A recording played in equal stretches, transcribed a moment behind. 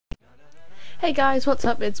Hey guys, what's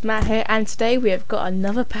up? It's Matt here, and today we have got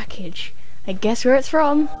another package. And guess where it's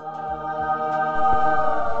from?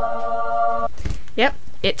 Yep,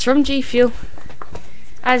 it's from G Fuel.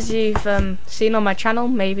 As you've seen on my channel,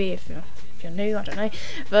 maybe if you're new, I don't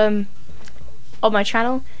know. On my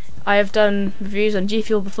channel, I have done reviews on G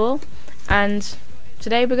Fuel before, and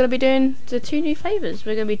today we're going to be doing the two new flavours.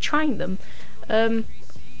 We're going to be trying them.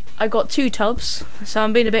 I got 2 tubs, so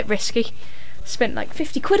I'm being a bit risky. Spent like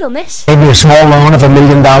 50 quid on this. Maybe a small loan of $1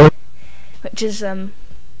 million. Which is a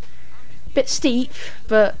bit steep,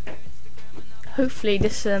 but hopefully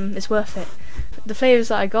this is worth it. The flavours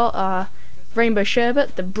that I got are Rainbow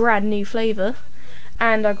Sherbet, the brand new flavour,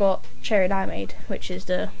 and I got Cherry Limeade, which is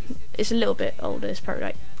it's a little bit older, it's probably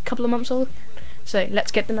like a couple of months old. So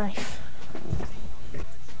let's get the knife.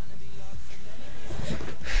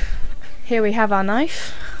 Here we have our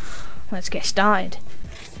knife. Let's get started.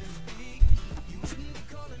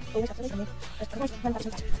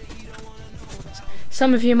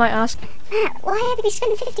 Some of you might ask, why have you been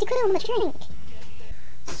spending 50 quid on the drink?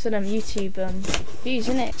 some YouTube views,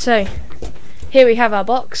 isn't it? So here we have our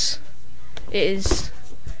box. It is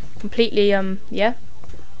completely yeah.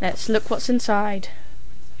 Let's look what's inside.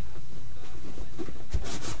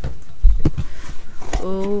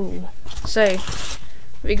 Oh, so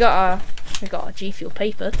we got our G Fuel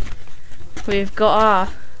paper. We've got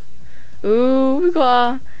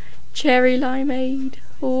our Cherry Limeade.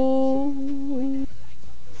 Oh.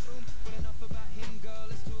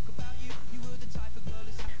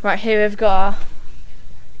 Right, here we've got our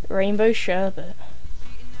Rainbow Sherbet.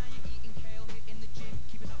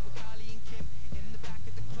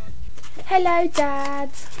 Hello, Dad.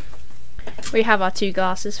 We have our 2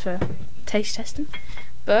 glasses for taste testing,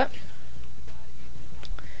 but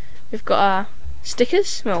we've got our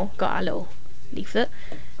stickers. Well, got our little leaflet.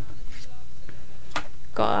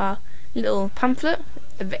 Got our little pamphlet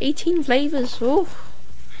of 18 flavours. Oh,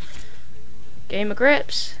 Gamer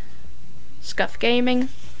Grips, Scuff Gaming.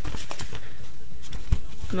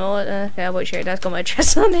 More, okay, I won't show you. That's got my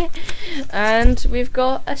address on it, and we've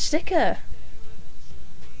got a sticker.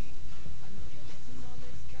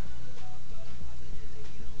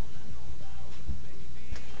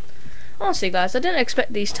 Honestly, guys, I didn't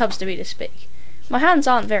expect these tubs to be this big. My hands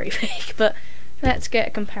aren't very big, but let's get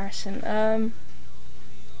a comparison.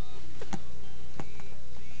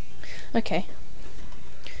 Okay,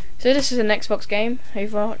 so this is an Xbox game,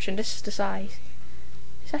 Overwatch, and this is the size.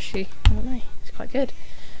 It's actually, I don't know, it's quite good.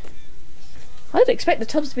 I didn't expect the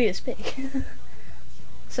tubs to be this big.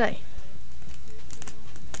 So,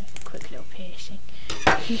 quick little piercing.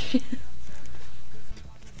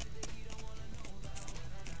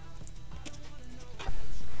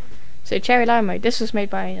 So Cherry Limeade, this was made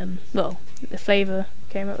by, well, the flavour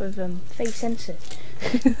came up with face sensor.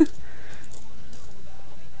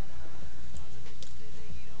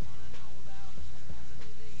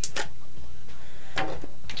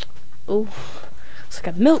 Oh, it's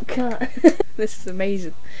like a milk carton. This is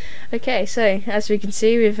amazing. Okay, so as we can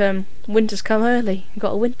see, we've winter's come early. We've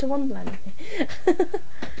got a winter wonderland.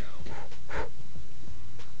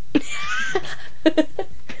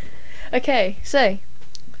 Okay, so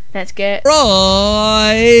let's get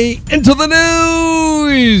right into the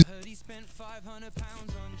news.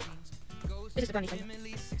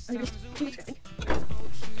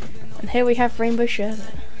 And here we have Rainbow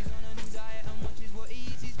Sherbet.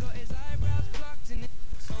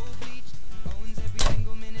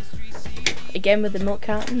 Again with the milk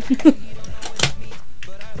carton.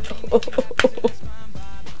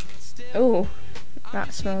 Oh,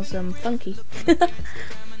 that smells funky.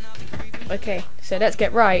 Okay, so let's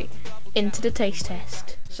get right into the taste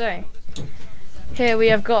test. So here we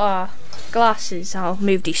have got our glasses. I'll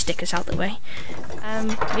move these stickers out the way.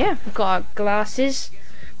 Yeah, we've got our glasses.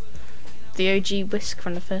 The OG whisk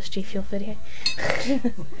from the first G Fuel video.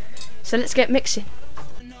 So let's get mixing.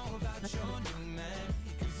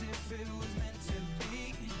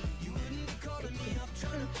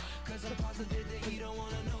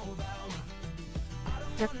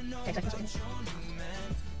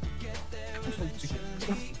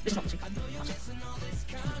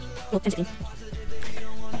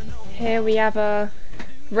 Here we have a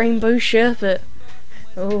Rainbow Sherbet.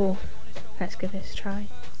 Oh, let's give this a try.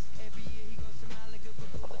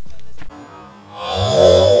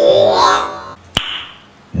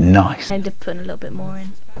 Nice. I ended up putting a little bit more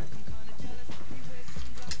in.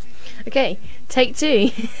 Okay, take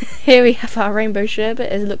 2. Here we have our Rainbow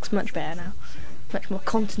Sherbet. It looks much better now, much more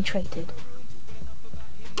concentrated.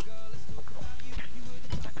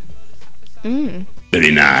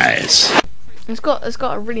 Very nice. It's got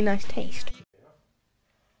a really nice taste.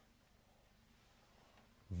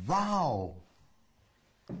 Wow.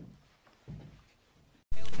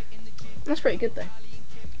 That's pretty good though.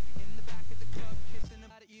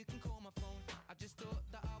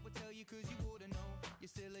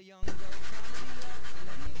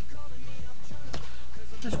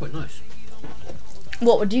 That's quite nice.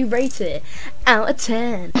 What would you rate it out of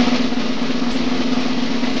 10?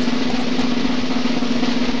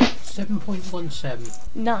 7.17.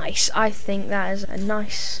 Nice. I think that is a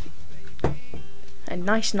nice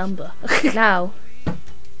number. Now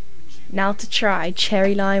to try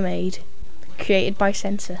Cherry Limeade, created by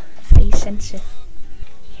Sensor, Phase Sensor.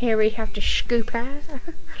 Here we have the scooper.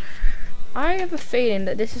 I have a feeling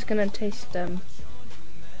that this is gonna taste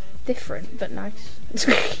different but nice.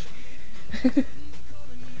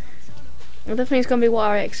 I don't think it's gonna be what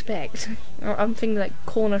I expect. I'm thinking like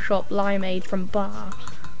corner shop limeade from bar.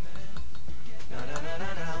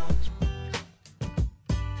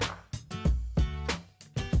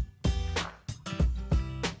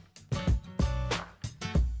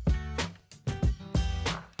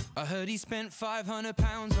 I heard he spent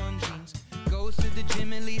 £500 on jeans. Goes to the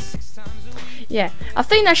gym at least 6 times a week. Yeah, I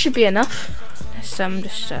think that should be enough. Let's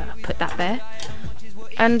just put that there.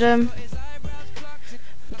 And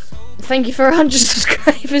thank you for 100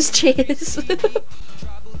 subscribers. Cheers.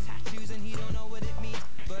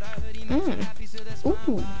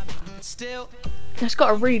 Ooh. That's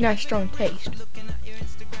got a really nice strong taste.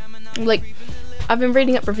 Like, I've been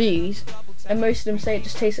reading up reviews and most of them say it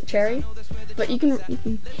just tastes like cherry, but you can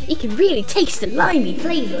really taste the limey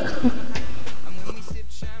flavour.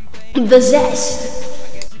 The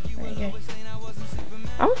zest. There you go.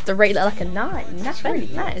 I want to rate that like a 9. That's very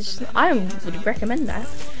nice. I would recommend that.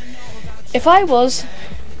 If I was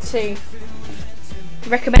to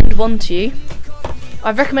recommend one to you,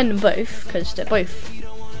 I'd recommend them both because they're both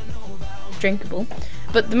drinkable.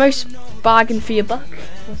 But the most bargain for your buck,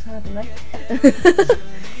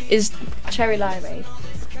 is cherry limeade,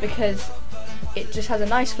 because it just has a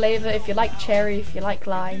nice flavour. If you like cherry, if you like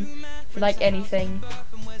lime, if you like anything,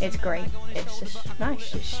 it's great. It's just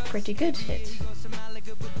nice. It's pretty good.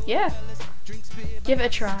 Yeah. Give it a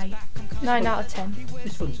try. 9 out of 10.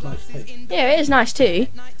 This one's nice too. Yeah, it is nice too.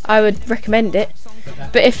 I would recommend it.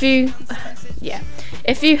 But if you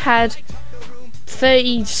had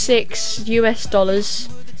 $36 US,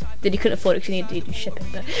 then you couldn't afford it because you needed to do shipping.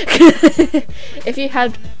 But if you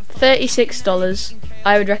had $36,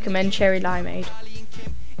 I would recommend cherry limeade.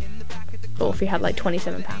 Or if you had like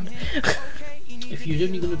 £27. If you're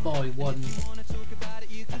only going to buy one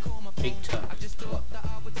 8-ton,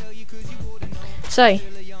 So,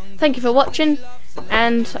 thank you for watching,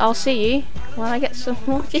 and I'll see you when I get some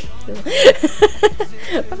more G Fuel.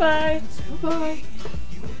 Bye bye. Bye.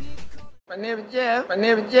 My name is Jeff. My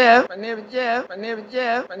name is Jeff. My name is Jeff. My name is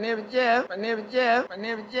Jeff. My name is Jeff. My name is Jeff. My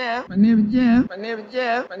name is Jeff. My name is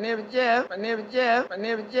Jeff. My name is Jeff. My name is Jeff. My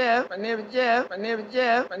name is Jeff. My name is Jeff. My name is Jeff. My name is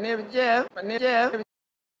Jeff. My name is Jeff. My name is Jeff.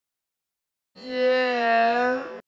 Yeah.